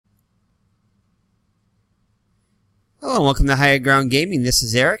Hello and welcome to Higher Ground Gaming. This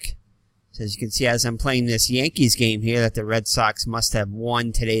is Eric. So as you can see, as I'm playing this Yankees game here, that the Red Sox must have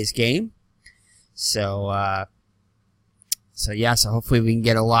won today's game. So hopefully we can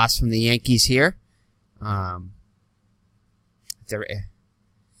get a loss from the Yankees here. So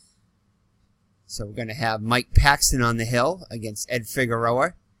we're going to have Mike Paxton on the hill against Ed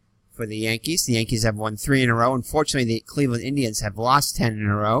Figueroa for the Yankees. The Yankees have won 3 in a row. Unfortunately, the Cleveland Indians have lost 10 in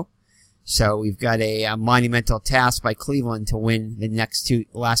a row. So we've got a monumental task by Cleveland to win the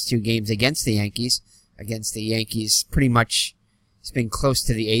last two games against the Yankees. Against the Yankees, pretty much he's been close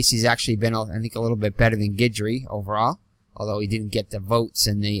to the ace. He's actually been, I think, a little bit better than Guidry overall, although he didn't get the votes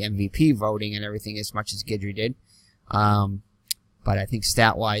and the MVP voting and everything as much as Guidry did. But I think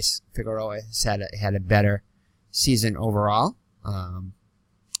stat-wise, Figueroa has had a better season overall.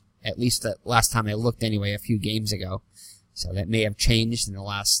 At least the last time I looked anyway, a few games ago. So that may have changed in the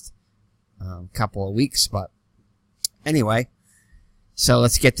last couple of weeks, but anyway, so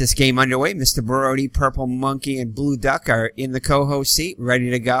let's get this game underway. Mr. Brody, Purple Monkey, and Blue Duck are in the co-host seat, ready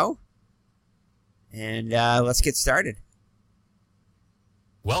to go, and let's get started.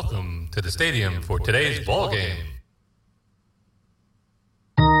 Welcome to the stadium for today's ball game.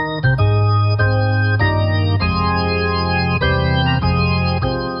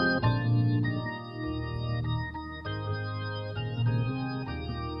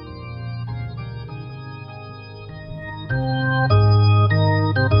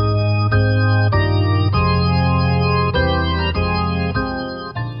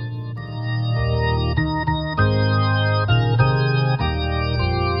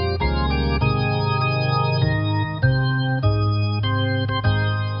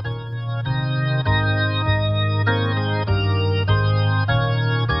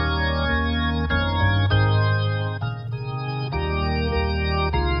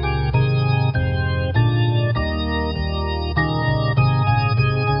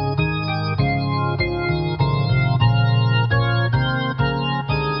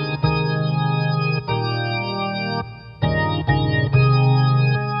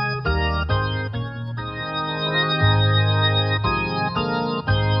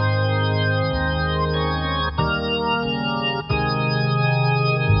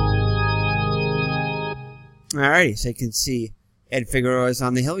 Alrighty, so you can see Ed Figueroa is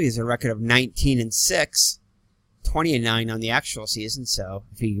on the hill. He has a record of 19-6, 20-9 on the actual season. So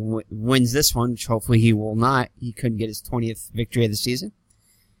if he wins this one, which hopefully he will not, he couldn't get his 20th victory of the season.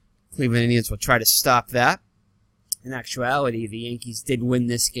 Cleveland Indians will try to stop that. In actuality, the Yankees did win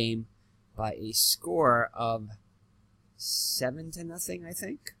this game by a score of 7-0, I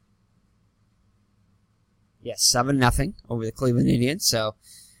think. Yes, 7-0 over the Cleveland Indians. So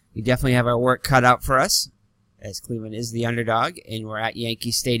we definitely have our work cut out for us, as Cleveland is the underdog, and we're at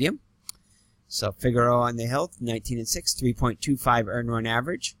Yankee Stadium. So Figueroa on the hill, 19-6, 3.25 earned run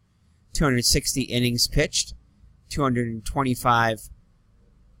average, 260 innings pitched, 225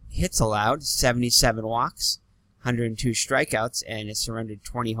 hits allowed, 77 walks, 102 strikeouts, and has surrendered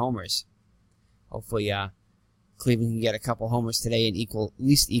 20 homers. Hopefully, Cleveland can get a couple homers today and at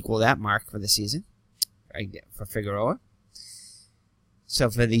least equal that mark for the season, for Figueroa. So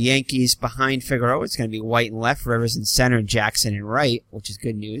for the Yankees behind Figueroa, it's going to be White in left, Rivers in center, and Jackson in right, which is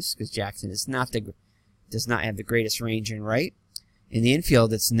good news because Jackson does not have the greatest range in right. In the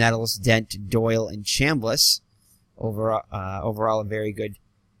infield, it's Nettles, Dent, Doyle, and Chambliss. Overall, a very good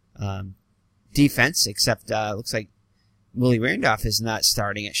defense, except looks like Willie Randolph is not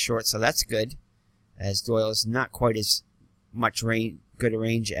starting at short, so that's good, as Doyle is not quite as much good a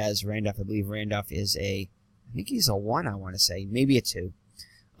range as Randolph. I believe Randolph is I think he's a 1, I want to say, maybe a 2.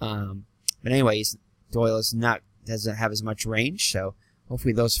 But anyways, Doyle doesn't have as much range, so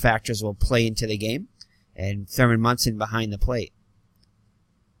hopefully those factors will play into the game. And Thurman Munson behind the plate.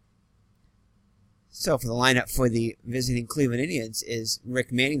 So for the lineup for the visiting Cleveland Indians is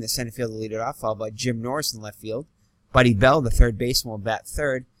Rick Manning, the center fielder, leader off, followed by Jim Norris in left field. Buddy Bell, the third baseman, will bat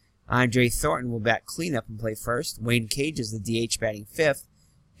third. Andre Thornton will bat cleanup and play first. Wayne Cage is the DH batting fifth.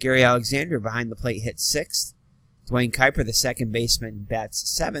 Gary Alexander behind the plate hits sixth. Dwayne Kuiper, the second baseman, bats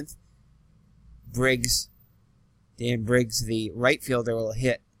seventh. Dan Briggs, the right fielder, will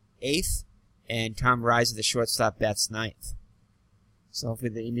hit eighth. And Tom Reiser, the shortstop, bats ninth. So hopefully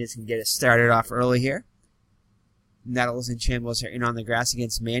the Indians can get it started off early here. Nettles and Chambliss are in on the grass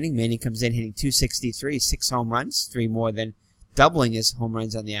against Manning. Manning comes in hitting .263, 6 home runs, 3 more than doubling his home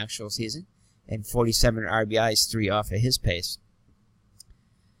runs on the actual season, and 47 RBIs, 3 off of his pace.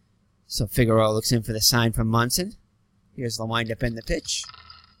 So Figueroa looks in for the sign from Munson. Here's the windup and the pitch.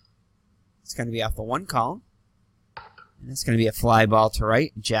 It's going to be off the 1 column. And that's going to be a fly ball to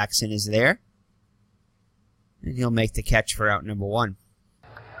right. Jackson is there. And he'll make the catch for out number 1.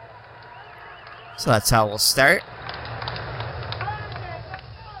 So that's how we'll start.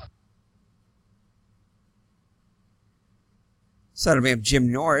 So that'll bring up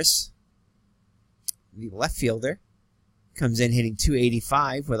Jim Norris, the left fielder. Comes in hitting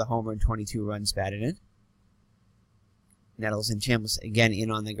 .285 with a homer and 22 runs batted in. Nettles and Chambliss again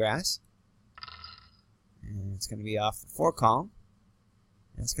in on the grass. And it's going to be off the 4 column.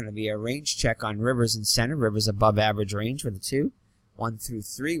 That's going to be a range check on Rivers in center. Rivers above average range with a 2. 1 through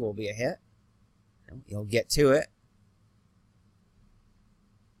 3 will be a hit. He'll get to it.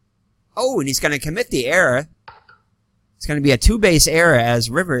 Oh, and he's going to commit the error. It's going to be a 2-base error as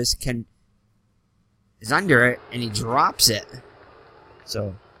Rivers is under it and he drops it.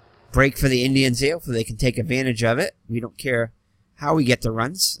 So, break for the Indians here, so they can take advantage of it. We don't care how we get the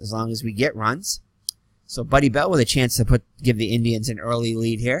runs, as long as we get runs. So Buddy Bell with a chance to give the Indians an early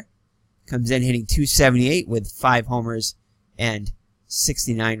lead here. Comes in hitting .278 with 5 homers and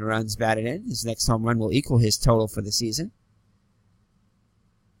 69 runs batted in. His next home run will equal his total for the season.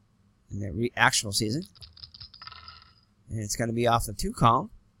 In the actual season. And it's going to be off the 2 column.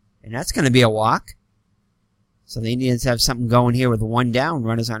 And that's going to be a walk. So the Indians have something going here with 1 down.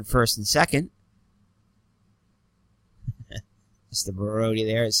 Runners on first and second. Mr. Brody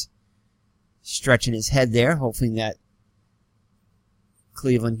there is stretching his head there, hoping that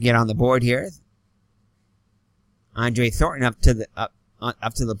Cleveland can get on the board here. Andre Thornton up to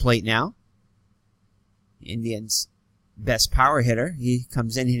the plate now. The Indians' best power hitter. He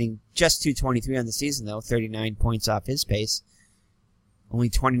comes in hitting just .223 on the season, though, 39 points off his pace. Only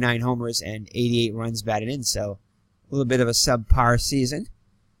 29 homers and 88 runs batted in, so a little bit of a subpar season.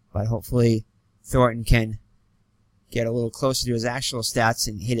 But hopefully Thornton can get a little closer to his actual stats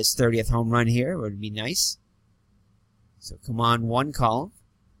and hit his 30th home run here. It would be nice. So come on, 1 column.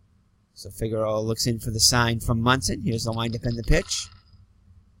 So Figueroa looks in for the sign from Munson. Here's the windup and the pitch.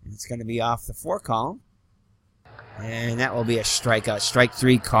 And it's going to be off the 4 column. And that will be a strikeout. Strike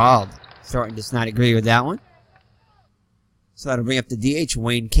 3 called. Thornton does not agree with that one. So that'll bring up the DH,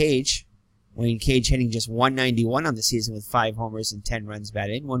 Wayne Cage. Wayne Cage hitting just .191 on the season with 5 homers and 10 runs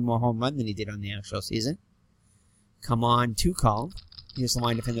batted in. 1 more home run than he did on the actual season. Come on, 2 column. Here's the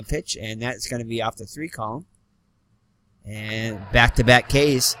windup and the pitch, and that's going to be off the 3 column. And back-to-back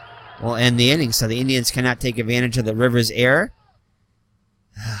Ks will end the inning, so the Indians cannot take advantage of the Rivers error.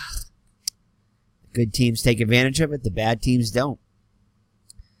 Good teams take advantage of it, the bad teams don't.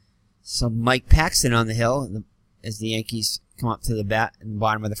 So Mike Paxton on the hill as the Yankees come up to the bat in the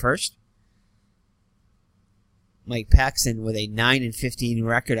bottom of the 1st. Mike Paxton with a 9-15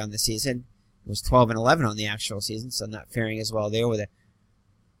 record on the season. Was 12-11 on the actual season, so not faring as well there with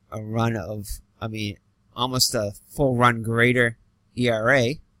a run of, almost a full run greater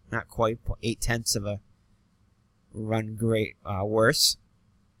ERA. Not quite, 0.8 of a run worse.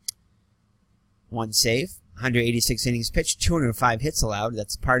 1 save, 186 innings pitched, 205 hits allowed.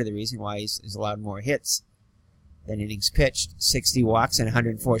 That's part of the reason why he's allowed more hits than innings pitched. 60 walks and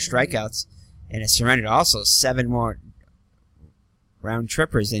 104 strikeouts. And has surrendered also 7 more round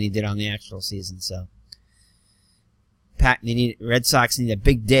trippers than he did on the actual season. So, Red Sox need a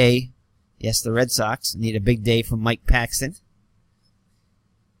big day. Yes, the Red Sox need a big day from Mike Paxton.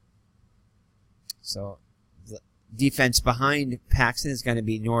 So, the defense behind Paxton is going to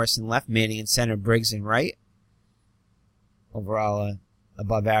be Norris in left, Manning in center, Briggs in right. Overall,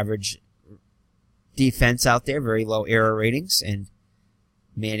 above average defense out there, very low error ratings, and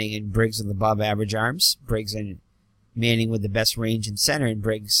Manning and Briggs with above average arms. Briggs and Manning with the best range in center, and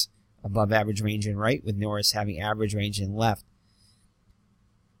Briggs above average range in right, with Norris having average range in left.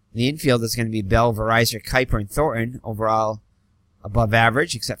 The infield is going to be Bell, Verizon, Kuiper, and Thornton. Overall, above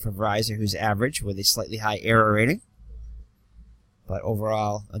average, except for Verizon, who's average with a slightly high error rating. But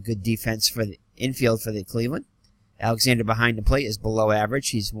overall, a good defense for the infield for the Cleveland. Alexander behind the plate is below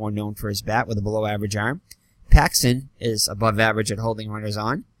average. He's more known for his bat with a below average arm. Paxton is above average at holding runners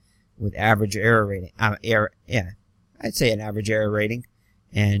on with average error rating. I'd say an average error rating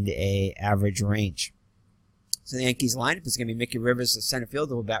and a average range. So the Yankees lineup is going to be Mickey Rivers, the center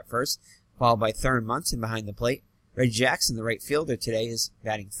fielder, will bat first, followed by Thurman Munson behind the plate. Reggie Jackson, the right fielder today, is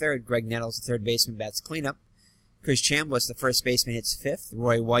batting 3rd. Greg Nettles, the 3rd baseman, bats cleanup. Chris Chambliss, the 1st baseman, hits 5th.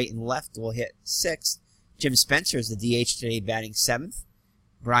 Roy White in left will hit 6th. Jim Spencer is the DH today, batting 7th.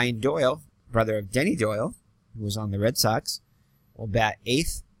 Brian Doyle, brother of Denny Doyle, who was on the Red Sox, will bat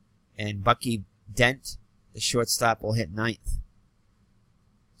 8th. And Bucky Dent, the shortstop, will hit 9th.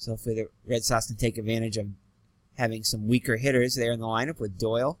 So for the Red Sox can take advantage of having some weaker hitters there in the lineup with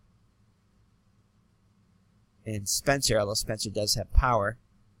Doyle and Spencer, although Spencer does have power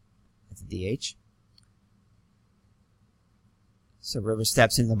at the DH. So River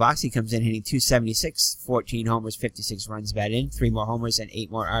steps into the box. He comes in hitting .276, 14 homers, 56 runs batted in, 3 more homers and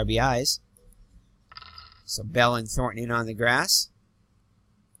 8 more RBIs. So Bell and Thornton in on the grass.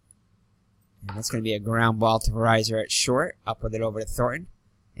 And that's going to be a ground ball to Verizon at short. Up with it over to Thornton.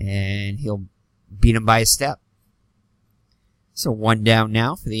 And he'll beat him by a step. So 1 down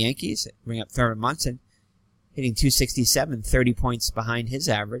now for the Yankees. Bring up Thurman Munson. Hitting .267, 30 points behind his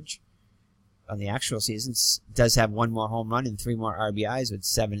average on the actual season. Does have 1 more home run and 3 more RBIs with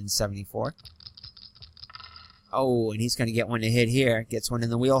 7 and 74. Oh, and he's going to get one to hit here. Gets one in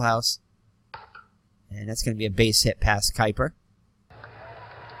the wheelhouse. And that's going to be a base hit past Kuiper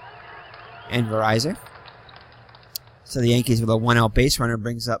and Verizon. So the Yankees with a 1-out base runner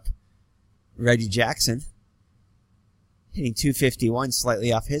brings up Reggie Jackson. Hitting .251,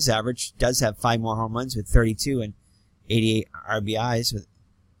 slightly off his average. Does have 5 more home runs with 32 and 88 RBIs.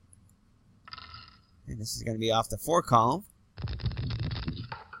 And this is going to be off the 4 column.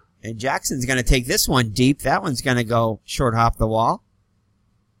 And Jackson's going to take this one deep. That one's going to go short hop the wall.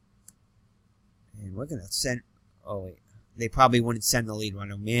 And we're going to send... Oh, wait. They probably wouldn't send the lead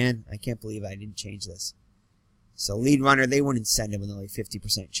runner. Man, I can't believe I didn't change this. So lead runner, they wouldn't send him with only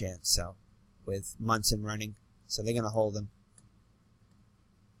 50% chance. So with Munson running. So they're going to hold him.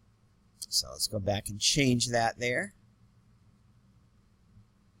 So let's go back and change that there.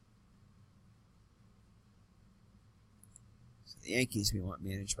 So the Yankees we want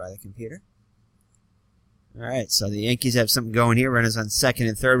managed by the computer. Alright, so the Yankees have something going here. Runners on second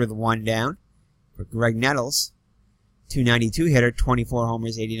and third with 1 down. For Greg Nettles. .292 hitter, 24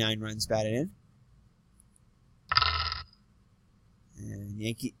 homers, 89 runs batted in.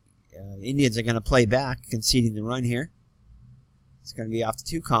 And Indians are going to play back, conceding the run here. It's going to be off the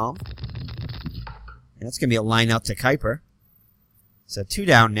 2 column. And that's going to be a line out to Kuiper. So 2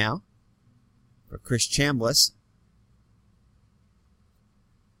 down now for Chris Chambliss.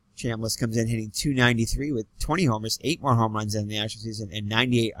 Chambliss comes in hitting .293 with 20 homers, 8 more home runs in the actual season, and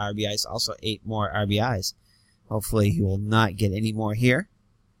 98 RBIs, also 8 more RBIs. Hopefully he will not get any more here.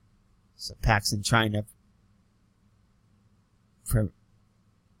 So Paxton trying to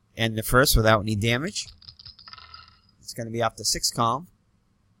end the first without any damage. It's going to be off the 6 column.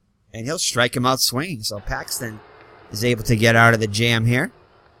 And he'll strike him out swinging. So Paxton is able to get out of the jam here.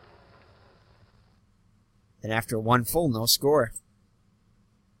 And after 1 full, no score.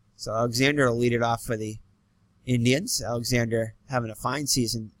 So Alexander will lead it off for the Indians. Alexander having a fine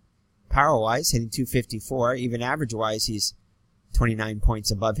season power-wise, hitting .254. Even average-wise, he's 29 points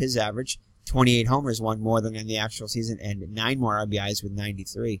above his average. 28 homers, 1 more than in the actual season, and 9 more RBIs with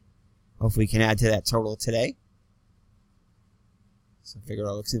 93. Hopefully we can add to that total today. So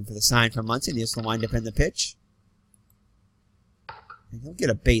Figueroa looks in for the sign from Munson. He's going to wind up in the pitch. And he'll get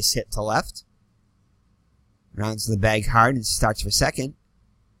a base hit to left. Rounds the bag hard and starts for second.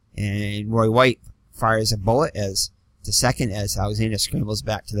 And Roy White fires a bullet to second as Alexander scrambles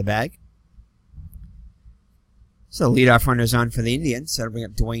back to the bag. So leadoff runner's on for the Indians. So I'll bring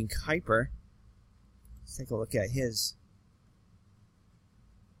up Dwayne Kuiper. Let's take a look at his.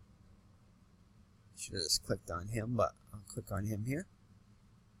 Should have just clicked on him, but I'll click on him here.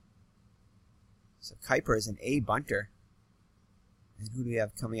 So Kuiper is an A bunter. And who do we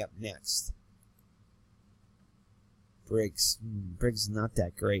have coming up next? Briggs. Briggs is not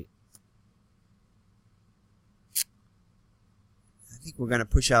that great. I think we're going to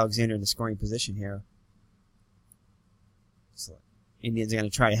push Alexander in the scoring position here. So Indians are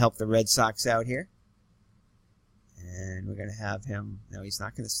going to try to help the Red Sox out here. And we're going to have him. No, he's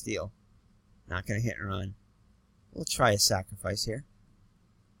not going to steal. Not going to hit and run. We'll try a sacrifice here.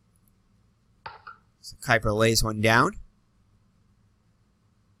 So Kuiper lays one down.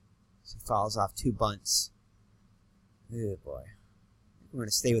 So he fouls off 2 bunts. Oh boy. We're going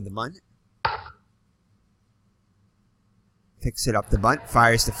to stay with the bunt. Picks it up the bunt.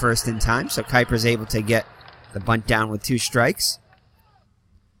 Fires to first in time. So Kuiper's able to get the bunt down with 2 strikes.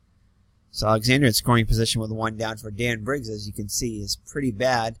 So Alexander in scoring position with 1 down for Dan Briggs, as you can see, is pretty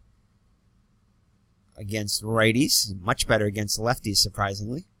bad against righties. Much better against lefties,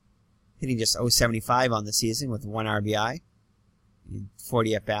 surprisingly. Hitting just .075 on the season with 1 RBI.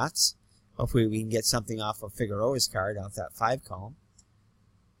 40 at-bats. Hopefully we can get something off of Figueroa's card off that 5 column.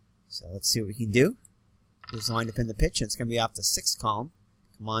 So let's see what we can do. He's lined up in the pitch, and it's going to be off the 6 column.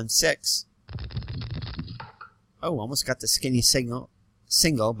 Come on, 6. Oh, almost got the skinny single,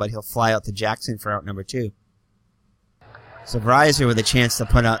 but he'll fly out to Jackson for out number 2. So Verizon with a chance to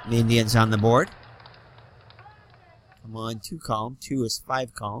put out the Indians on the board. Come on, 2 column. 2 is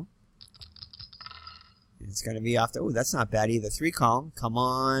 5 column. And it's going to be off the... Oh, that's not bad either. 3 column. Come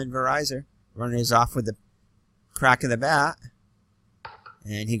on, Verizon. Runner is off with the crack of the bat.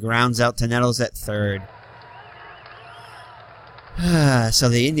 And he grounds out to Nettles at third. So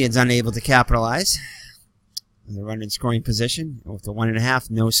the Indians unable to capitalize. They're running scoring position with the 1.5,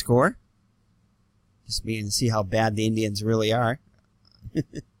 no score. Just beginning to see how bad the Indians really are.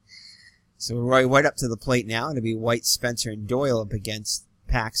 So Roy White up to the plate now. It'll be White, Spencer, and Doyle up against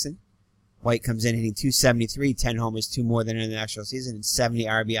Paxton. White comes in hitting .273, 10 homers, 2 more than in the actual season, and 70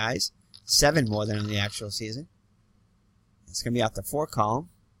 RBIs, 7 more than in the actual season. It's going to be out the 4 column.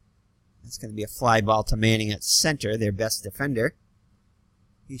 It's going to be a fly ball to Manning at center, their best defender.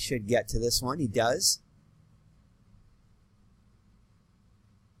 He should get to this one. He does.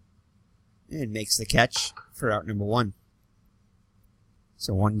 And makes the catch for out number 1.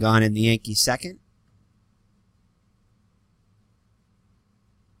 So 1 gone in the Yankees second.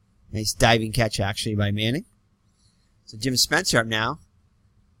 Nice diving catch, actually, by Manning. So Jim Spencer up now.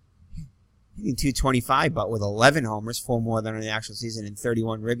 Hitting .225, but with 11 homers, 4 more than in the actual season, and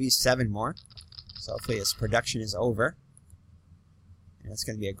 31 ribbies, 7 more. So hopefully his production is over. And that's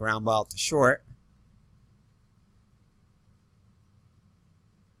going to be a ground ball to short.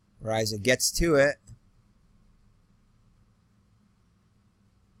 Riza gets to it.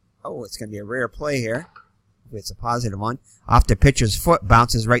 Oh, it's going to be a rare play here. It's a positive one. Off the pitcher's foot,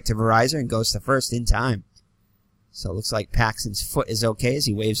 bounces right to Verizon and goes to first in time. So it looks like Paxton's foot is okay as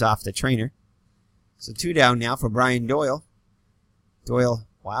he waves off the trainer. So 2 down now for Brian Doyle. Doyle,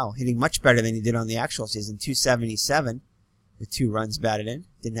 wow, hitting much better than he did on the actual season. .277 with 2 runs batted in.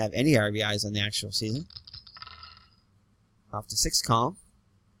 Didn't have any RBIs on the actual season. Off the 6th column.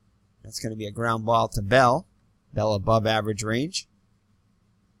 That's going to be a ground ball to Bell. Bell above average range.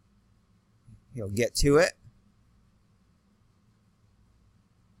 He'll get to it.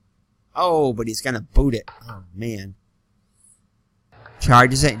 Oh, but he's going to boot it. Oh, man.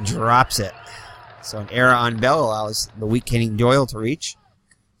 Charges it and drops it. So an error on Bell allows the weak hitting Doyle to reach.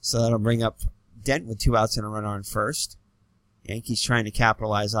 So that'll bring up Dent with 2 outs and a runner on first. Yankees trying to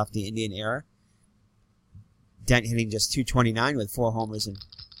capitalize off the Indian error. Dent hitting just .229 with 4 homers and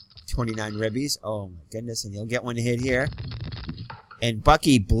 29 ribbies. Oh, my goodness. And he'll get one to hit here. And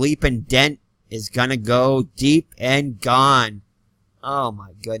Bucky bleeping Dent is going to go deep and gone. Oh,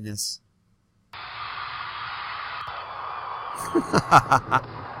 my goodness.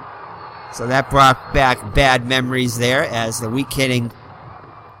 So that brought back bad memories there as the weak hitting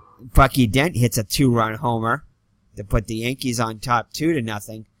Bucky Dent hits a 2-run homer to put the Yankees on top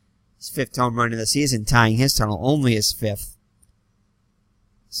 2-0. His 5th home run of the season, tying his total, only his 5th.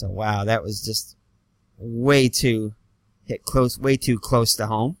 So wow, that was just way too close to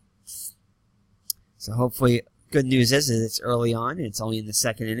home. So hopefully, good news is it's early on and it's only in the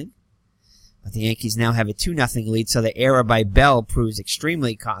 2nd inning. But the Yankees now have a 2-0 lead, so the error by Bell proves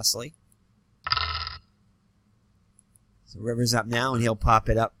extremely costly. So Rivers up now, and he'll pop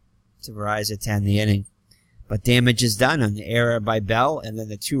it up to Verizon to end the inning. But damage is done on the error by Bell, and then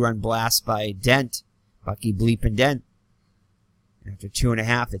the 2-run blast by Dent, Bucky bleeping Dent. After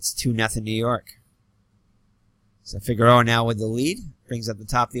 2.5, it's 2-0 New York. So Figueroa now with the lead. Brings up the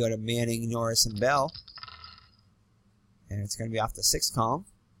top of the order Manning, Norris, and Bell. And it's going to be off the 6th column.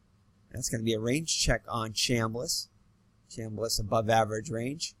 That's going to be a range check on Chambliss. Chambliss above average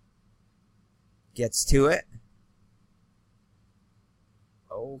range. Gets to it.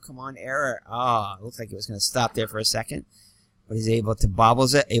 Oh, come on, error. Ah, looks like it was going to stop there for a second. But he's able to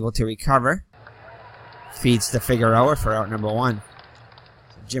bobbles it, able to recover. Feeds to Figueroa for out number 1.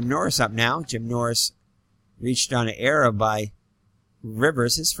 Jim Norris up now. Jim Norris reached on an error by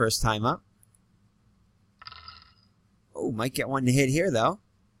Rivers his first time up. Oh, might get one to hit here, though.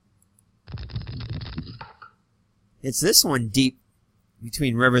 It's this one deep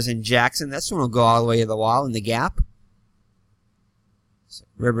between Rivers and Jackson. This one will go all the way to the wall in the gap. So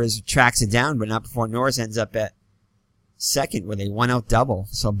Rivers tracks it down, but not before Norris ends up at second with a 1-out double.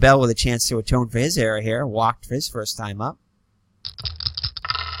 So Bell with a chance to atone for his error here. Walked for his first time up.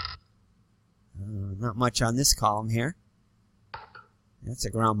 Not much on this column here. That's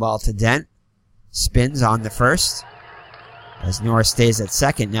a ground ball to Dent. Spins on the first. As Norris stays at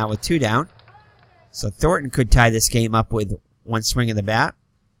second now with 2 down. So Thornton could tie this game up with 1 swing of the bat.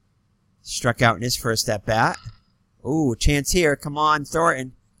 Struck out in his first at bat. Ooh, chance here. Come on,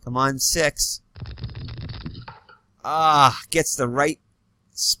 Thornton. Come on, 6. Gets the right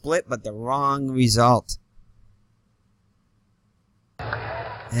split, but the wrong result.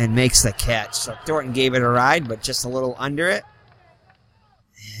 And makes the catch. So Thornton gave it a ride, but just a little under it.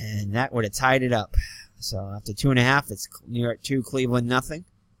 And that would have tied it up. So after 2.5, it's New York 2, Cleveland nothing.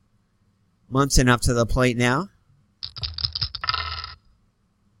 Munson up to the plate now.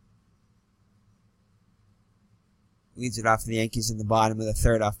 Leads it off to the Yankees in the bottom of the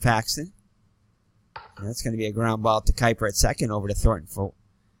third off Paxton. And that's going to be a ground ball to Kuiper at second, over to Thornton for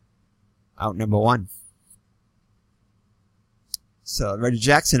out number 1. So Reggie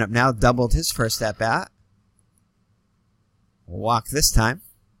Jackson up now, doubled his first at bat. Walk this time.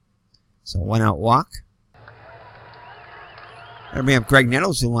 So 1 out walk. That'll bring up Greg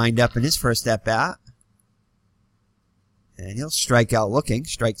Nettles, who lined up in his first at bat. And he'll strike out looking.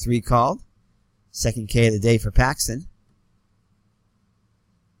 Strike 3 called. Second K of the day for Paxton.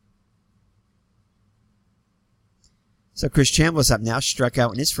 So Chris Chambliss up now, struck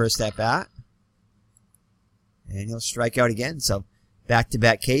out in his first at bat. And he'll strike out again. So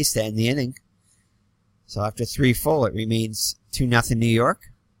back-to-back Ks to end the inning. So after 3 full, it remains 2-0 New York.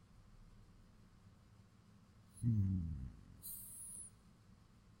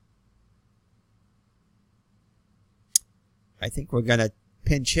 I think we're going to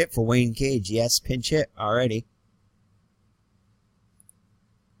pinch hit for Wayne Cage. Yes, pinch hit already.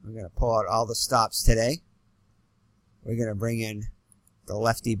 We're going to pull out all the stops today. We're going to bring in the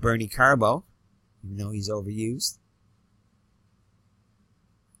lefty Bernie Carbo, even though he's overused.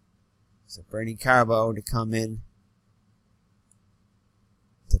 So Bernie Carbo to come in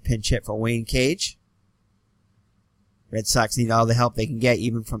to pinch hit for Wayne Cage. Red Sox need all the help they can get,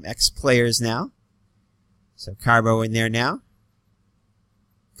 even from ex-players now. So Carbo in there now.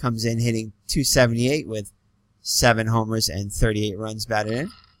 Comes in hitting .278 with 7 homers and 38 runs batted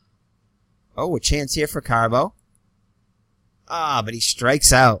in. Oh, a chance here for Carbo. But he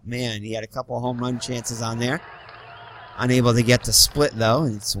strikes out. Man, he had a couple home run chances on there. Unable to get the split, though,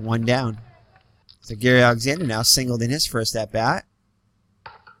 and it's 1 down. So Gary Alexander now singled in his first at-bat.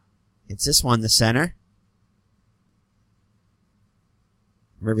 It's this one, the center.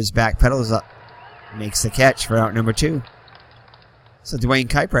 Rivers backpedals up. Makes the catch for out number 2. So Dwayne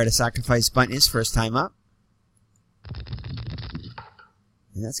Kuiper had a sacrifice bunt his first time up.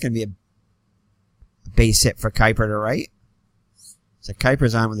 And that's going to be a base hit for Kuiper to right. So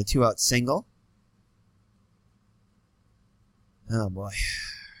Kuiper's on with a 2-out single. Oh boy.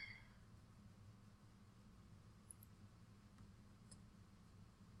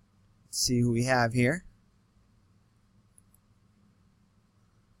 Let's see who we have here.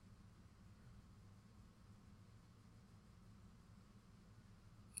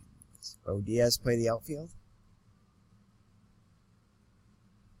 Bo Diaz play the outfield.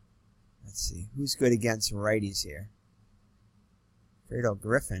 Let's see. Who's good against righties here? Fredo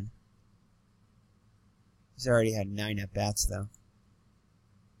Griffin. He's already had 9 at-bats, though.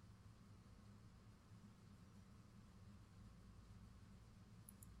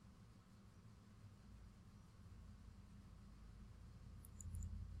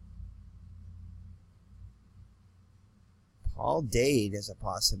 Paul Dade is a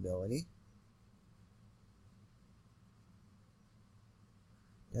possibility.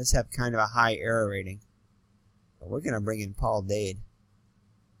 Does have kind of a high error rating. But we're going to bring in Paul Dade.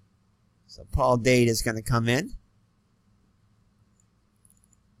 So Paul Dade is going to come in.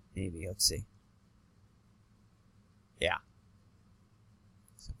 Maybe, let's see. Yeah.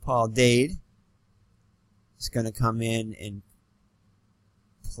 So Paul Dade is going to come in and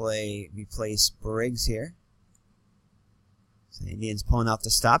replace Briggs here. So the Indians pulling out the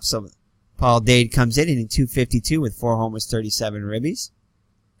stop. So Paul Dade comes in hitting .252 with 4 homers, 37 ribbies.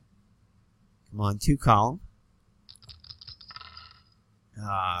 Come on, 2 column.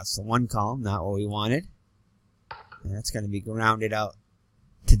 So 1 column, not what we wanted. And that's going to be grounded out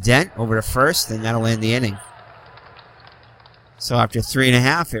to Dent over to first, and that'll end the inning. So after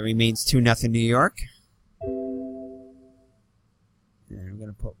 3.5, it remains 2-0 New York. And we're going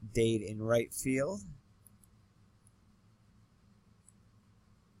to put Dade in right field.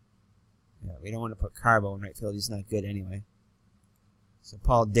 Yeah, we don't want to put Carbo in right field. He's not good anyway. So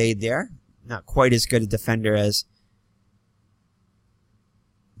Paul Dade there. Not quite as good a defender as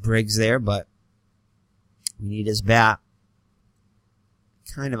Briggs there, but we need his bat.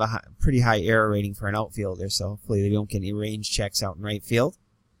 Kind of a pretty high error rating for an outfielder, so hopefully they don't get any range checks out in right field.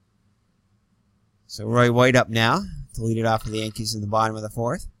 So Roy White up now to lead it off for the Yankees in the bottom of the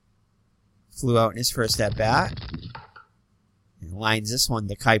 4th. Flew out in his first at-bat. And lines this one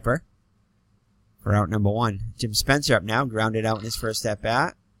to Kuiper for out number 1. Jim Spencer up now, grounded out in his first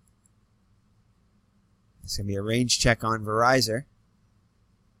at-bat. It's going to be a range check on Verizon.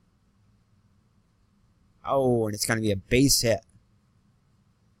 Oh, and it's going to be a base hit.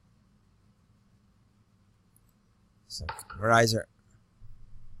 So Verizon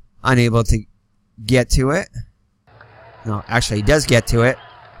unable to get to it. No, actually he does get to it.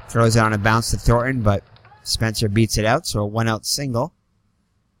 Throws it on a bounce to Thornton, but Spencer beats it out, so a 1-out single.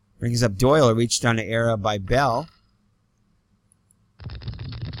 Brings up Doyle, reached on an error by Bell.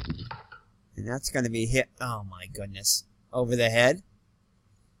 And that's going to be hit, oh my goodness, over the head.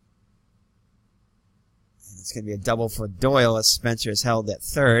 And it's going to be a double for Doyle as Spencer is held at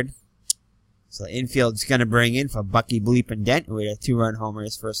third. So the infield's going to bring in for Bucky Bleep and Dent, who had a 2-run homer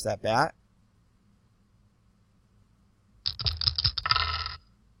his first at bat.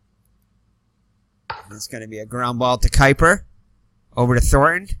 And it's going to be a ground ball to Kuiper. Over to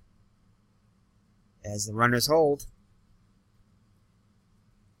Thornton. As the runners hold.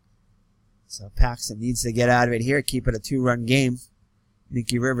 So Paxton needs to get out of it here, keep it a 2-run game.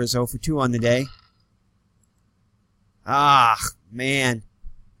 Mickey Rivers 0 for 2 on the day. Ah, man.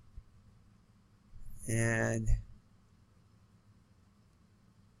 And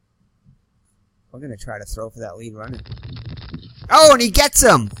we're going to try to throw for that lead runner. Oh, and he gets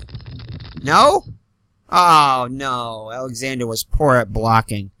him! No? Oh, no. Alexander was poor at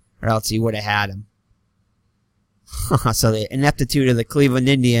blocking, or else he would have had him. So the ineptitude of the Cleveland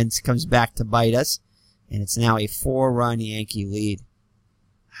Indians comes back to bite us, and it's now a 4-run Yankee lead.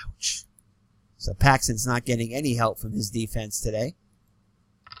 Ouch. So Paxton's not getting any help from his defense today.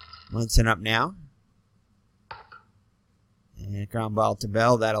 Munson up now. And ground ball to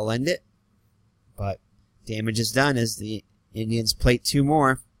Bell, that'll end it. But damage is done as the Indians plate 2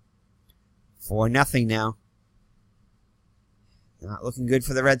 more. 4-0 now. Not looking good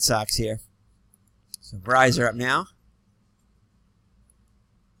for the Red Sox here. So Bryzer up now.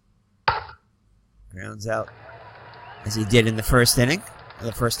 Grounds out as he did in the first inning,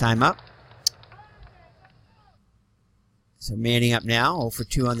 the first time up. So Manning up now, 0 for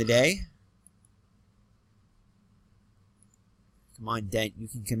 2 on the day. Come on, Dent, you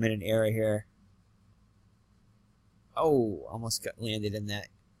can commit an error here. Oh, almost got landed in that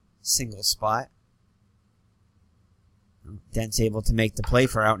single spot. Dent's able to make the play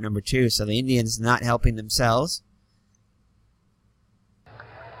for out number 2, so the Indians not helping themselves.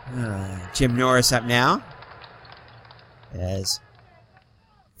 Jim Norris up now, as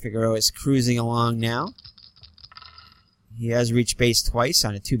Figueroa is cruising along now. He has reached base twice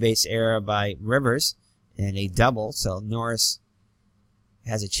on a 2-base error by Rivers and a double, so Norris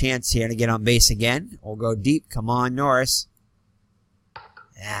has a chance here to get on base again. We'll go deep. Come on, Norris.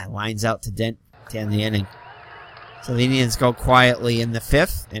 Lines out to Dent to end the inning. So the Indians go quietly in the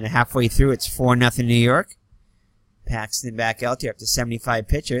 5th, and halfway through it's 4-0 New York. Paxton back out there up to 75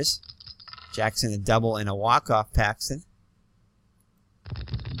 pitchers. Jackson a double and a walk-off Paxton.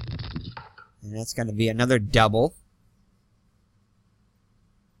 And that's going to be another double.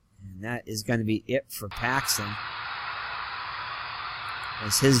 And that is going to be it for Paxton,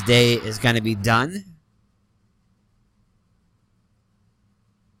 as his day is going to be done.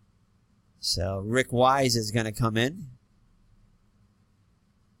 So Rick Wise is going to come in,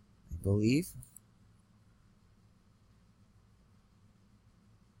 I believe.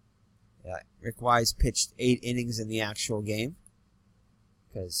 Rick Wise pitched 8 innings in the actual game,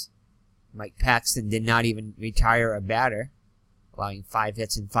 because Mike Paxton did not even retire a batter, allowing 5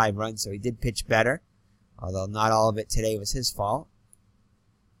 hits and 5 runs, so he did pitch better, although not all of it today was his fault.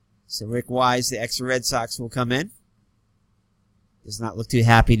 So Rick Wise, the ex-Red Sox, will come in. Does not look too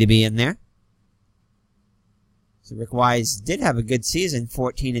happy to be in there. So Rick Wise did have a good season,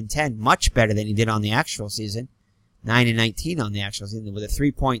 14-10, much better than he did on the actual season. 9-19 on the actual season with a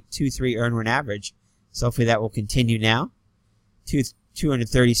 3.23 earned run average. So hopefully that will continue now.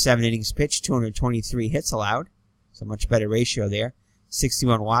 237 innings pitched, 223 hits allowed. So much better ratio there.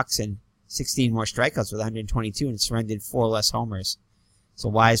 61 walks and 16 more strikeouts with 122 and surrendered 4 less homers. So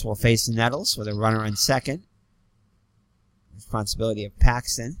Wise will face the Nettles with a runner on second. Responsibility of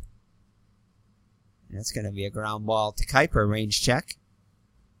Paxton. And that's going to be a ground ball to Kuiper, range check.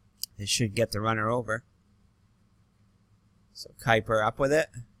 This should get the runner over. So Kuiper up with it.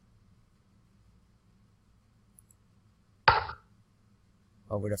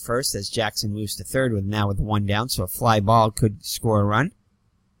 Over to first as Jackson moves to third with 1 down, so a fly ball could score a run.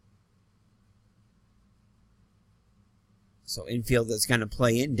 So infield is going to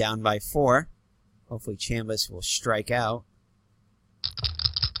play in, down by 4. Hopefully Chambliss will strike out.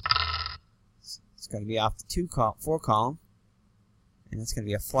 It's going to be off the 4 column. And it's going to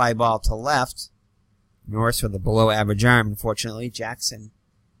be a fly ball to left. Norris with a below-average arm, unfortunately. Jackson,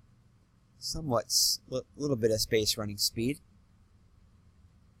 somewhat, little bit of space running speed.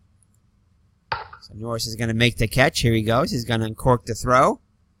 So Norris is going to make the catch. Here he goes. He's going to uncork the throw.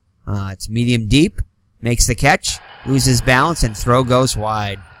 It's medium deep. Makes the catch. Loses balance, and throw goes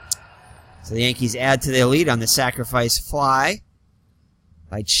wide. So the Yankees add to their lead on the sacrifice fly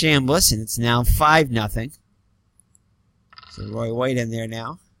by Chambliss, and it's now 5-0. So Roy White in there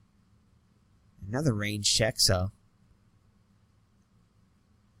now. Another range check, so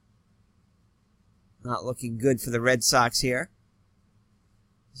Not looking good for the Red Sox here.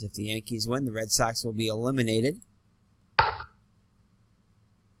 As if the Yankees win, the Red Sox will be eliminated.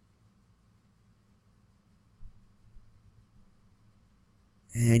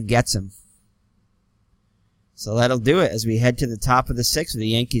 And gets him. So that'll do it as we head to the top of the 6th with the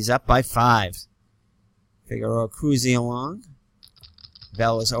Yankees up by 5. Figueroa cruising along.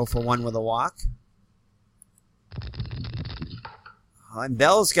 Bell is 0 for 1 with a walk. And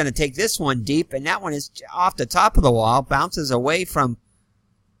Bell's going to take this one deep, and that one is off the top of the wall. Bounces away from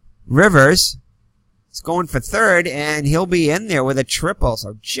Rivers. It's going for third, and he'll be in there with a triple.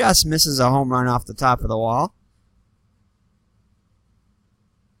 So just misses a home run off the top of the wall.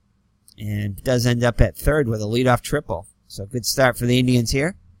 And does end up at third with a leadoff triple. So good start for the Indians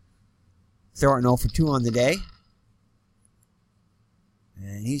here. Thornton 0 for 2 on the day.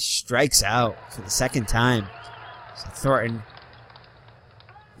 And he strikes out for the second time. So Thornton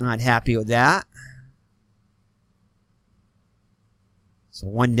not happy with that. So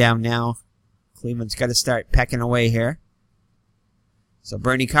 1 down now. Cleveland's got to start pecking away here. So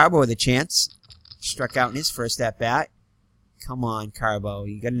Bernie Carbo with a chance. Struck out in his first at-bat. Come on, Carbo.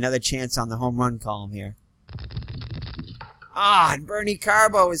 You got another chance on the home run column here. And Bernie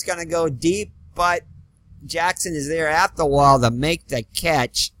Carbo is going to go deep, but Jackson is there at the wall to make the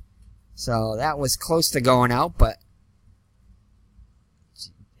catch. So that was close to going out, but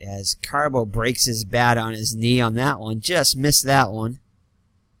as Carbo breaks his bat on his knee on that one, just missed that one.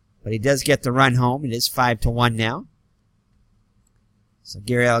 But he does get the run home. It is 5-1 now. So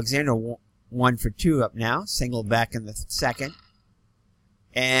Gary Alexander 1 for 2 up now. Single back in the second.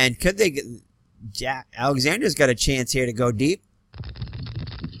 And could they get... Alexander's got a chance here to go deep.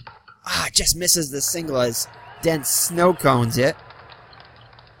 Just misses the single as Dent snow cones it.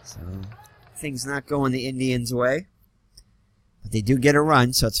 So things not going the Indians' way. But they do get a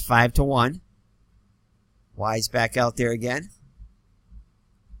run, so it's 5-1. Wise back out there again.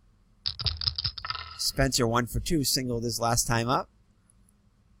 Spencer 1 for 2, singled his last time up.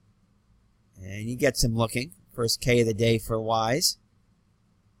 And he gets him looking. First K of the day for Wise.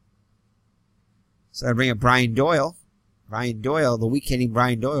 So I bring up Brian Doyle. Brian Doyle, the weak hitting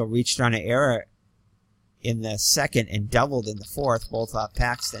Brian Doyle, reached on an error in the second and doubled in the fourth, both off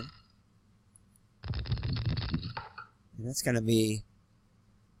Paxton. And that's going to be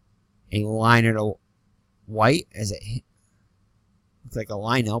a liner to White as it looked like a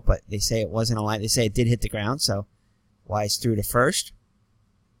line out, but they say it wasn't a line. They say it did hit the ground, so Wise threw to first.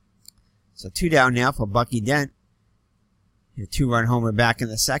 So 2 down now for Bucky Dent. Your 2-run homer back in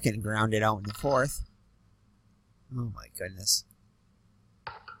the second, grounded out in the fourth. Oh my goodness.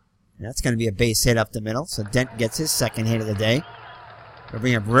 And that's going to be a base hit up the middle, so Dent gets his second hit of the day. We'll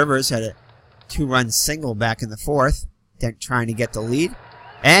bring up Rivers, had a 2-run single back in the fourth. Dent trying to get the lead.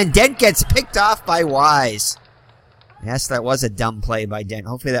 And Dent gets picked off by Wise. Yes, that was a dumb play by Dent.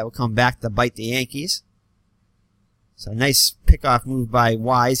 Hopefully that will come back to bite the Yankees. So a nice pickoff move by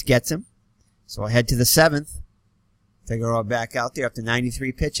Wise gets him. So we'll head to the 7th. Figueroa back out there after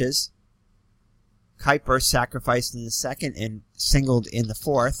 93 pitches. Kuiper sacrificed in the second and singled in the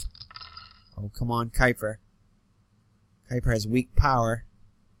fourth. Oh, come on, Kuiper. Kuiper has weak power,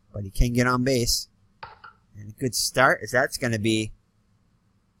 but he can get on base. And a good start, as that's going to be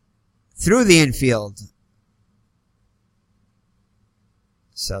through the infield.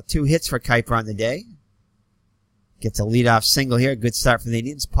 So 2 hits for Kuiper on the day. Gets a leadoff single here. Good start for the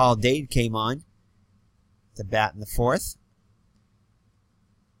Indians. Paul Dade came on to bat in the fourth.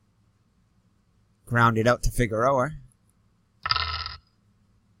 Grounded out to Figueroa.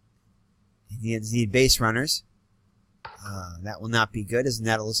 Indians need base runners. That will not be good as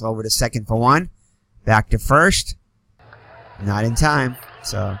Nettles over to second for 1. Back to first. Not in time.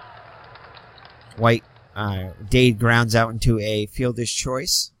 So Dade grounds out into a fielder's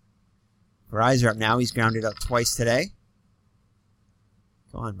choice. Verizor up now. He's grounded out twice today.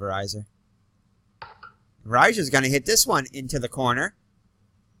 Go on, Verizor. Verizor's going to hit this one into the corner.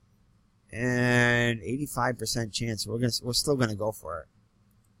 And 85% chance. We're still going to go for it.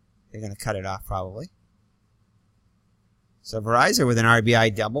 They're going to cut it off probably. So Verizor with an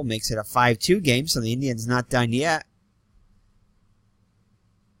RBI double makes it a 5-2 game. So the Indians not done yet.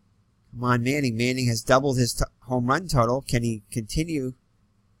 Come on, Manning. Manning has doubled his home run total. Can he continue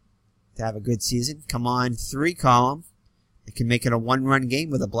to have a good season? Come on, 3 column. They can make it a 1-run game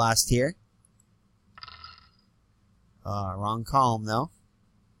with a blast here. Wrong column though.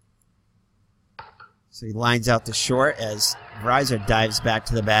 So he lines out the short as Verizor dives back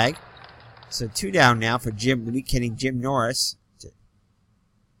to the bag. So 2 down now for the weak hitting Jim Norris.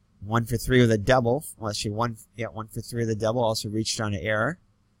 1 for 3 with a double. Well, actually 1 for 3 with a double. Also reached on an error.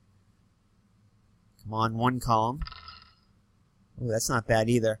 Come on, 1 column. Oh, that's not bad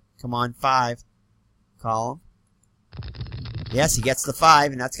either. Come on, 5 column. Yes, he gets the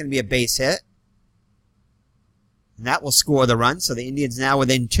 5, and that's going to be a base hit. And that will score the run, so the Indians now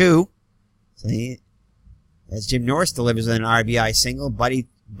within 2. So as Jim Norris delivers an RBI single, Buddy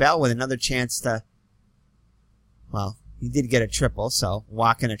Bell with another chance to, well, he did get a triple, so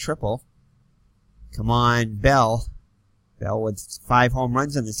walking a triple. Come on, Bell. Bell with 5 home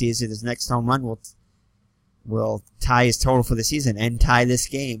runs in the season. His next home run will tie his total for the season and tie this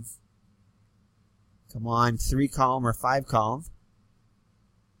game. Come on, 3 column or 5 column.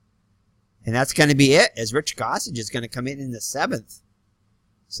 And that's going to be it, as Rich Gossage is going to come in the 7th.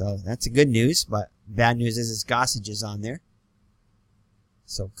 So that's a good news, but bad news is Gossage is on there.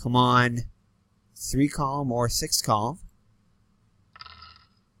 So come on, 3 column or 6 column.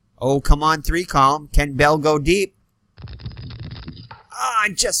 Oh, come on, 3 column. Can Bell go deep? Ah,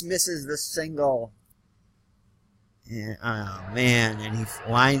 just misses the single. And, oh, man, and he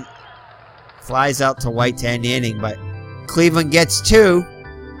flies out to White to end the inning, but Cleveland gets 2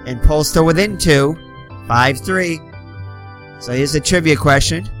 and pulls to within 2, 5-3. So here's the trivia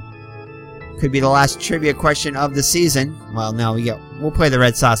question. Could be the last trivia question of the season. Well, no, we'll play the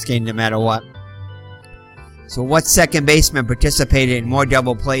Red Sox game no matter what. So what second baseman participated in more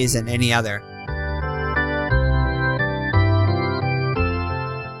double plays than any other?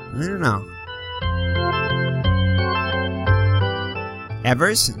 I don't know.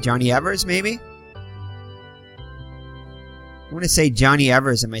 Evers? Johnny Evers, maybe? I want to say Johnny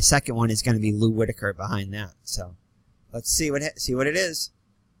Evers, and my second one is going to be Lou Whitaker behind that. So let's see what it is.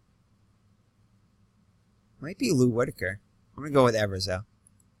 Might be Lou Whitaker. I'm going to go with Evers, though.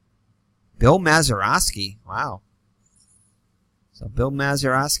 Bill Mazeroski. Wow. So Bill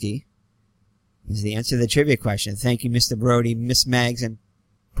Mazeroski is the answer to the trivia question. Thank you, Mr. Brody, Miss Mags, and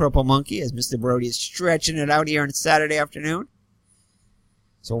Purple Monkey, as Mr. Brody is stretching it out here on a Saturday afternoon.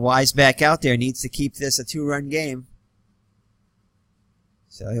 So Wise back out there needs to keep this a 2-run game.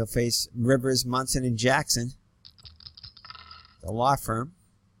 So he'll face Rivers, Munson, and Jackson, the law firm.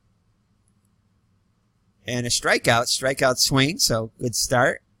 And a strikeout swing, so good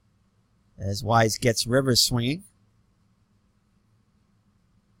start. As Wise gets Rivers swinging.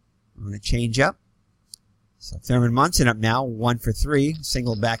 I'm going to change up. So Thurman Munson up now, 1 for 3,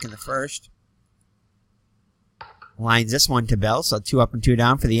 single back in the first. Lines this one to Bell, so 2 up and 2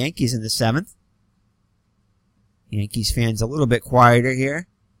 down for the Yankees in the 7th. Yankees fans a little bit quieter here.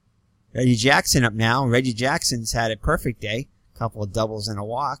 Reggie Jackson up now. Reggie Jackson's had a perfect day. Couple of doubles and a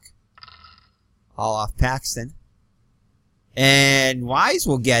walk. All off Paxton. And Wise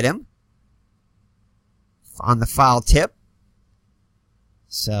will get him on the foul tip.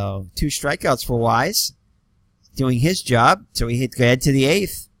 So 2 strikeouts for Wise. Doing his job. So we go ahead to the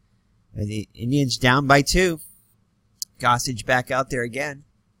 8th. The Indians down by 2. Gossage back out there again.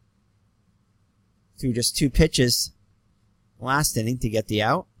 Threw just 2 pitches last inning to get the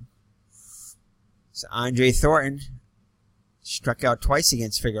out. So Andre Thornton struck out twice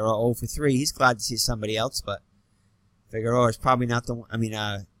against Figueroa, 0 for 3. He's glad to see somebody else, but Figueroa is probably not the one. I mean,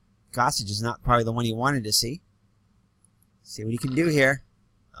 Gossage is not probably the one he wanted to see. See what he can do here.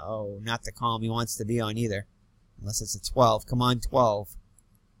 Oh, not the column he wants to be on either. Unless it's a 12. Come on, 12.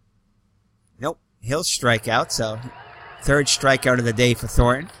 Nope. He'll strike out, so 3rd strikeout of the day for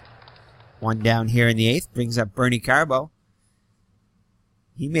Thornton. 1 down here in the 8th. Brings up Bernie Carbo.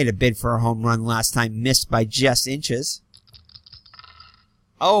 He made a bid for a home run last time. Missed by just inches.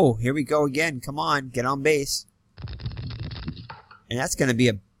 Oh, here we go again. Come on. Get on base. And that's going to be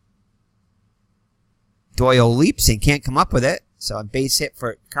a... Doyle leaps and can't come up with it. So a base hit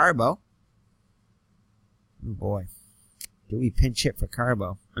for Carbo. Oh, boy. Do we pinch hit for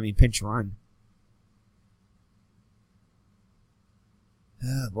Carbo? I mean, pinch run.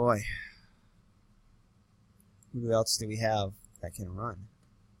 Oh, boy. Who else do we have that can run?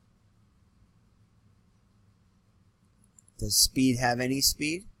 Does Speed have any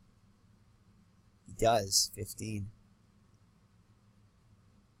speed? He does. 15.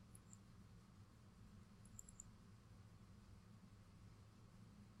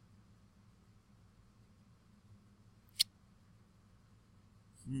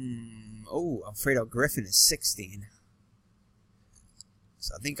 Oh, Alfredo Griffin is 16.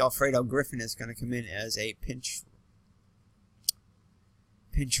 So I think Alfredo Griffin is going to come in as a pinch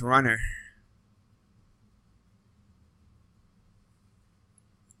runner.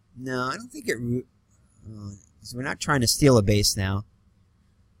 No, I don't think it... so we're not trying to steal a base now.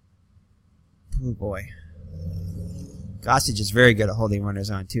 Oh, boy. Gossage is very good at holding runners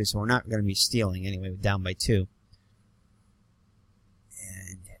on, too, so we're not going to be stealing anyway. We're down by 2.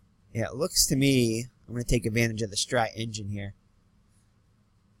 And, yeah, it looks to me... I'm going to take advantage of the Strat engine here.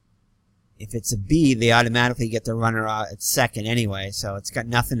 If it's a B, they automatically get the runner out at second anyway, so it's got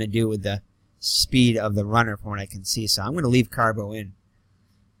nothing to do with the speed of the runner from what I can see. So I'm going to leave Carbo in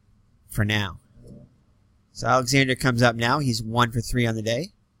for now. So Alexander comes up now. He's 1 for 3 on the day.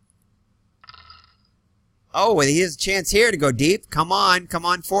 Oh, he has a chance here to go deep. Come on,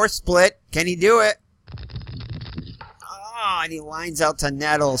 4 split. Can he do it? Oh, and he lines out to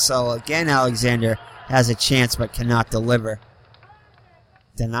Nettle. So again, Alexander has a chance but cannot deliver.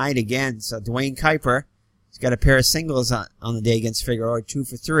 Denied again. So Dwayne Kuiper has got a pair of singles on the day against Figueroa, 2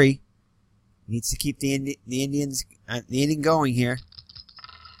 for 3. Needs to keep the inning going here.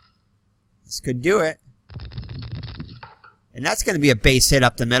 This could do it. And that's going to be a base hit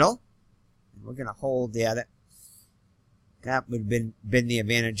up the middle. We're going to hold the other. That would have been the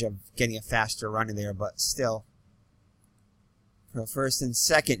advantage of getting a faster runner there, but still. For first and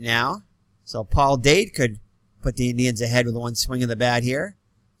second now. So Paul Dade could put the Indians ahead with one swing of the bat here.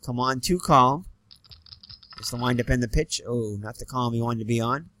 Come on, 2 column. Just the windup in the pitch. Oh, not the column he wanted to be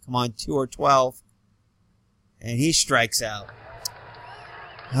on. Come on, 2 or 12. And he strikes out.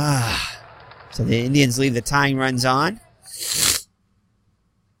 So the Indians leave the tying runs on.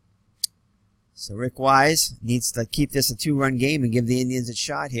 So Rick Wise needs to keep this a 2-run game and give the Indians a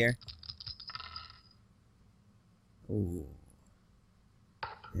shot here. Ooh.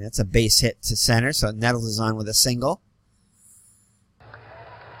 And that's a base hit to center, so Nettles is on with a single.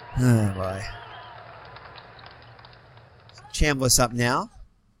 Oh, boy. Chambliss up now.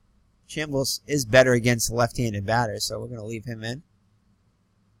 Chambliss is better against left-handed batters, so we're going to leave him in.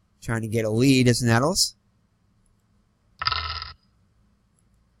 Trying to get a lead is Nettles.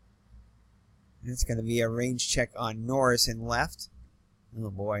 It's going to be a range check on Norris in left.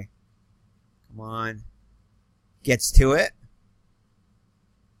 Oh, boy. Come on. Gets to it.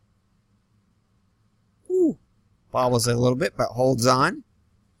 Woo. Bobbles it a little bit, but holds on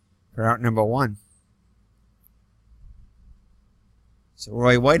for out number 1. So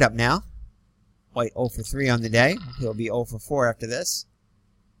Roy White up now. White 0 for 3 on the day. He'll be 0 for 4 after this.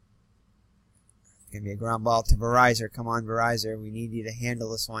 Going to be a ground ball to Verizor. Come on, Verizor. We need you to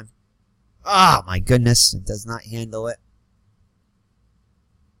handle this one. Oh, my goodness. It does not handle it.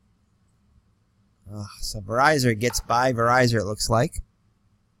 Oh, so Verizor gets by Verizor, it looks like.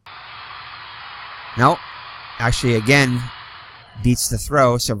 Nope. Actually, again, beats the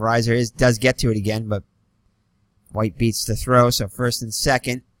throw. So Verizor does get to it again, but White beats the throw. So first and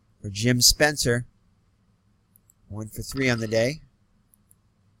second for Jim Spencer. 1 for 3 on the day.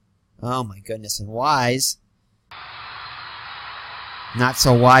 Oh, my goodness. And Wise, not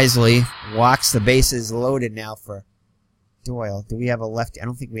so wisely, walks the bases loaded now for Doyle. Do we have a lefty? I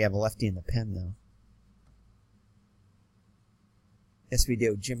don't think we have a lefty in the pen, though. Yes, we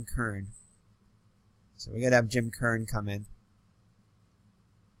do. Jim Kern. So we got to have Jim Kern come in.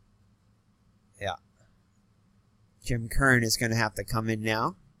 Yeah. Jim Kern is going to have to come in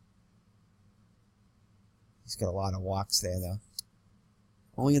now. He's got a lot of walks there, though.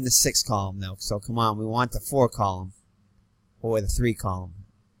 Only in the 6 column, though. So come on, we want the 4 column. Or the 3 column.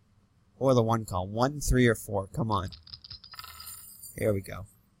 Or the 1 column. 1, 3, or 4. Come on. Here we go.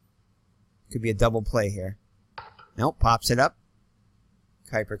 Could be a double play here. Nope, pops it up.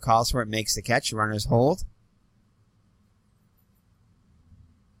 Kuiper calls for it, makes the catch. Runners hold.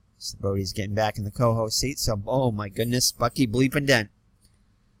 So Bodie's getting back in the co-host seat. So, oh my goodness, Bucky bleeping Dent.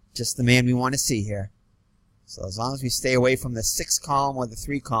 Just the man we want to see here. So as long as we stay away from the 6 column or the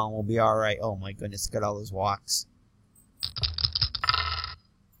 3 column, we'll be all right. Oh my goodness, got all those walks.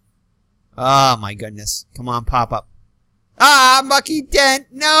 Oh my goodness. Come on, pop up. Ah, Bucky Dent.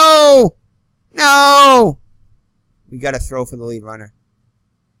 No! No! We got to throw for the lead runner.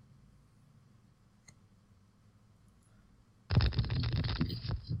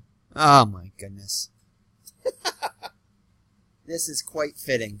 Oh my goodness. This is quite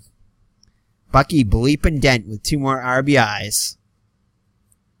fitting. Bucky bleeping Dent with 2 more RBIs.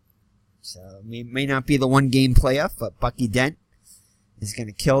 So it may not be the 1-game playoff, but Bucky Dent is going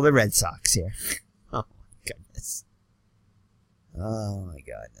to kill the Red Sox here. Oh my goodness. Oh my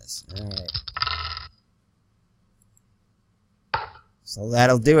goodness. All right. So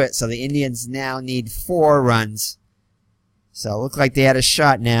that'll do it. So the Indians now need 4 runs. So it looked like they had a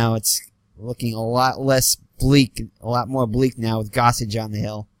shot now. It's looking a lot less bleak, a lot more bleak now with Gossage on the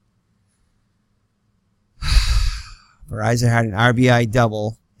hill. Verizon had an RBI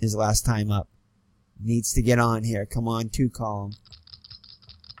double his last time up. Needs to get on here. Come on, 2 column.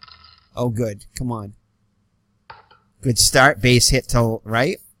 Oh, good. Come on. Good start. Base hit to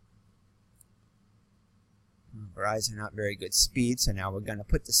right. Verizon not very good speed, so now we're going to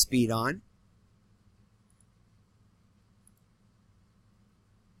put the speed on.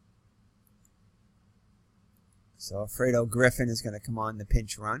 So Alfredo Griffin is going to come on the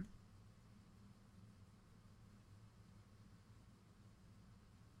pinch run.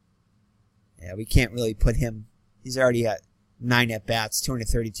 Yeah, we can't really put him. He's already at 9 at-bats,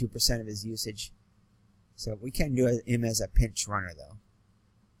 232% of his usage. So we can do him as a pinch runner, though.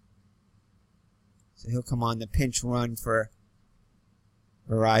 So he'll come on the pinch run for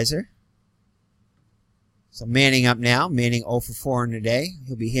Verizon. So Manning up now. Manning 0 for 4 in the day.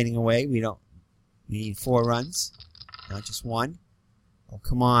 He'll be hitting away. We need 4 runs, not just 1. Oh,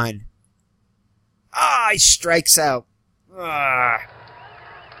 come on. Ah, he strikes out. Ah.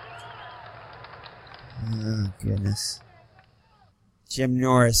 Oh, goodness. Jim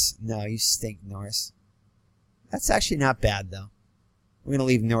Norris. No, you stink, Norris. That's actually not bad, though. We're going to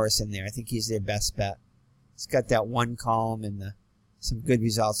leave Norris in there. I think he's their best bet. He's got that 1 column and some good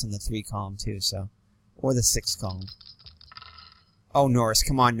results in the 3 column, too, so. Or the 6 column. Oh, Norris.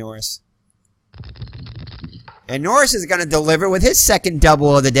 Come on, Norris. And Norris is going to deliver with his second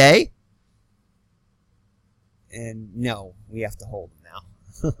double of the day. And no, we have to hold him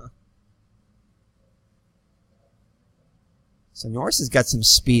now. So Norris has got some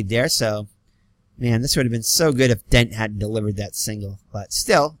speed there, so man, this would have been so good if Dent hadn't delivered that single. But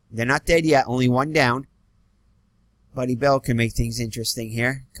still, they're not dead yet, only 1 down. Buddy Bell can make things interesting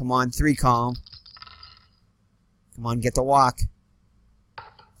here. Come on, 3 column. Come on, get the walk.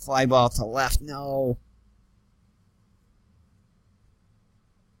 Fly ball to left, no.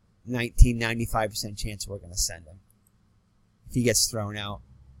 95% chance we're going to send him. If he gets thrown out,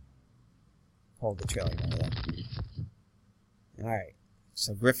 hold the trailing runner. Alright,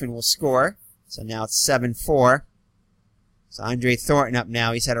 so Griffin will score. So now it's 7-4. So Andre Thornton up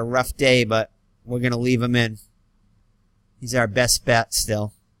now. He's had a rough day, but we're going to leave him in. He's our best bet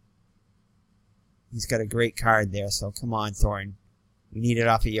still. He's got a great card there, so come on, Thornton. We need it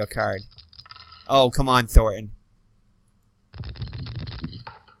off of your card. Oh, come on, Thornton.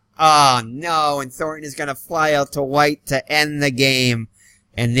 Oh, no, and Thornton is going to fly out to White to end the game.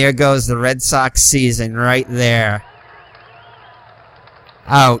 And there goes the Red Sox season right there.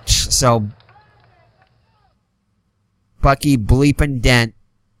 Ouch. So, Bucky Bleepin' Dent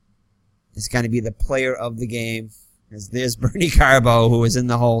is going to be the player of the game. There's Bernie Carbo, who is in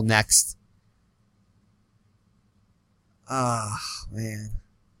the hole next. Ah, oh, man.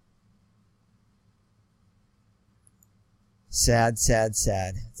 Sad, sad,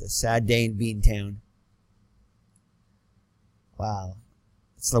 sad. It's a sad day in Beantown. Wow.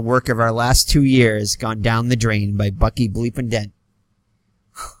 It's the work of our last 2 years gone down the drain by Bucky Bleepin' Dent.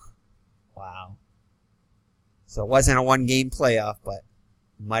 Wow. So it wasn't a 1-game playoff, but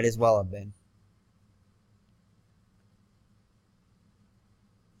might as well have been.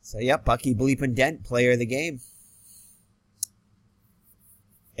 So, yep, Bucky Bleepin' Dent, player of the game.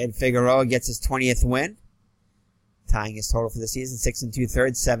 Ed Figueroa gets his 20th win, tying his total for the season, 6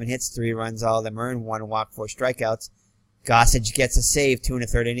 2/3, 7 hits, 3 runs, all of them earned, 1 walk, 4 strikeouts. Gossage gets a save, 2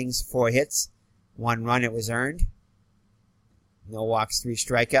 1/3 innings, 4 hits, 1 run, it was earned. No walks, 3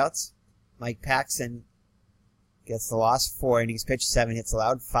 strikeouts. Mike Paxton gets the loss, 4 innings pitched, 7 hits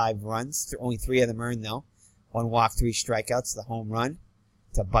allowed, 5 runs, only 3 of them earned though. 1 walk, 3 strikeouts, the home run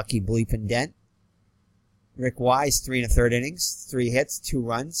to Bucky Bleepin' Dent. Rick Wise, 3 1/3 innings, 3 hits, 2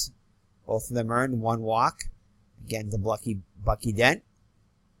 runs. Both of them earned, 1 walk. Again to Bucky Dent.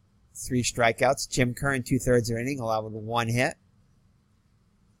 3 strikeouts. Jim Curran, 2/3 of an inning, allowed 1 hit.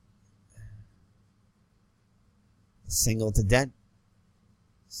 Single to Dent.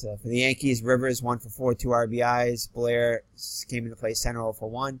 So for the Yankees, Rivers 1 for 4, 2 RBIs. Blair came into play center 0 for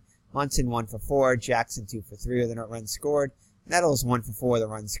 1. Munson 1 for 4. Jackson 2 for 3 with a runs scored. Nettles 1 for 4 with a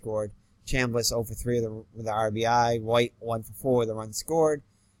run scored. Chambliss 0 for 3 with the RBI. White 1 for 4 with a run scored.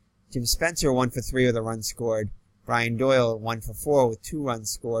 Jim Spencer 1 for 3 with a run scored. Brian Doyle 1 for 4 with 2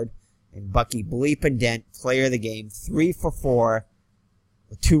 runs scored. And Bucky Bleepin' Dent, player of the game, 3 for 4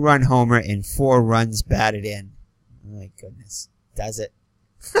 with 2-run homer and 4 runs batted in. Oh my goodness. Does it.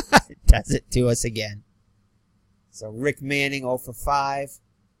 Does it to us again. So Rick Manning 0 for 5.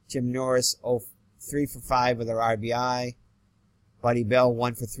 Jim Norris 3 for 5 with an RBI. Buddy Bell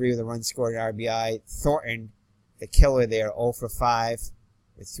 1 for 3 with a run scored and RBI. Thornton, the killer there, 0 for 5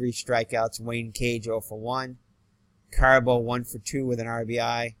 with 3 strikeouts. Wayne Cage 0 for 1. Carbo 1 for 2 with an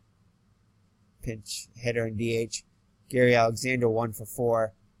RBI. Pinch hitter and DH. Gary Alexander 1 for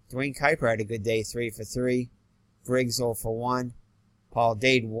 4. Dwayne Kuiper had a good day, 3 for 3. Briggs 0 for 1. Paul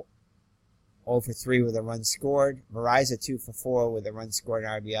Dade 0 for 3 with a run scored. Verizon 2 for 4 with a run scored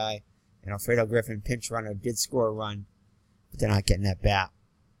and RBI. And Alfredo Griffin, pinch runner, did score a run, but they're not getting that bat.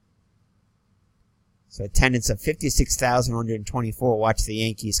 So attendance of 56,124 watch the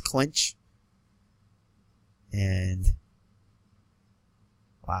Yankees clinch. And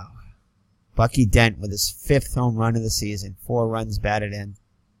wow. Bucky Dent with his 5th home run of the season. 4 runs batted in.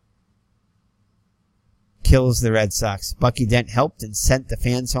 Kills the Red Sox. Bucky Dent helped and sent the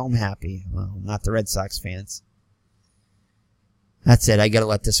fans home happy. Well, not the Red Sox fans. That's it. I gotta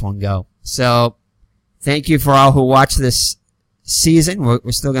let this one go. So, thank you for all who watched this season.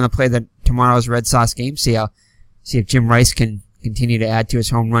 We're still gonna play tomorrow's Red Sox game. See if Jim Rice can continue to add to his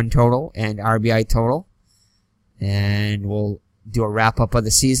home run total and RBI total. And we'll do a wrap-up of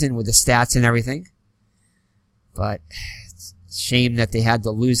the season with the stats and everything. But it's a shame that they had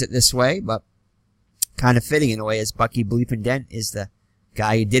to lose it this way, but kind of fitting in a way, as Bucky Bleepin' Dent is the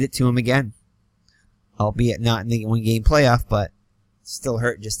guy who did it to him again. Albeit not in the one-game playoff, but still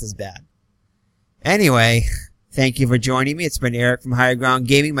hurt just as bad. Anyway, thank you for joining me. It's been Eric from Higher Ground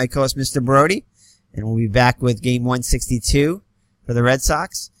Gaming, my co-host Mr. Brody. And we'll be back with Game 162 for the Red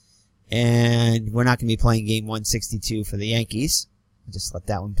Sox. And we're not going to be playing Game 162 for the Yankees. I'll just let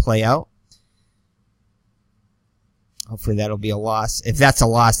that one play out. Hopefully that'll be a loss. If that's a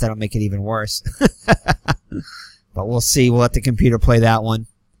loss, that'll make it even worse. But we'll see. We'll let the computer play that one.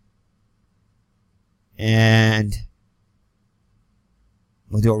 And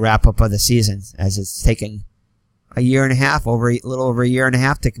we'll do a wrap-up of the season, as it's taken a year and a half, a little over a year and a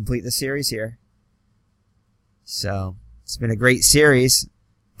half to complete the series here. So, it's been a great series.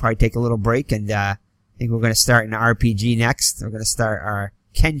 Probably take a little break, and I think we're going to start an RPG next. We're going to start our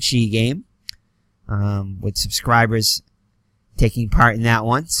Kenshi game, with subscribers taking part in that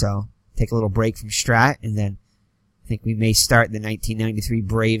one. So, take a little break from Strat, and then I think we may start the 1993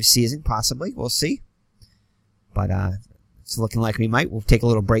 Braves season, possibly. We'll see. But it's looking like we might. We'll take a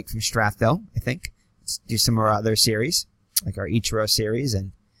little break from Strat, though, I think. Let's do some of our other series, like our Ichiro series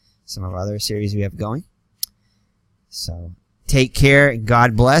and some of our other series we have going. So, take care and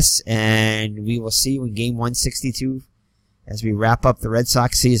God bless, and we will see you in Game 162 as we wrap up the Red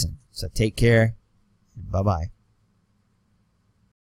Sox season. So take care. Bye-bye.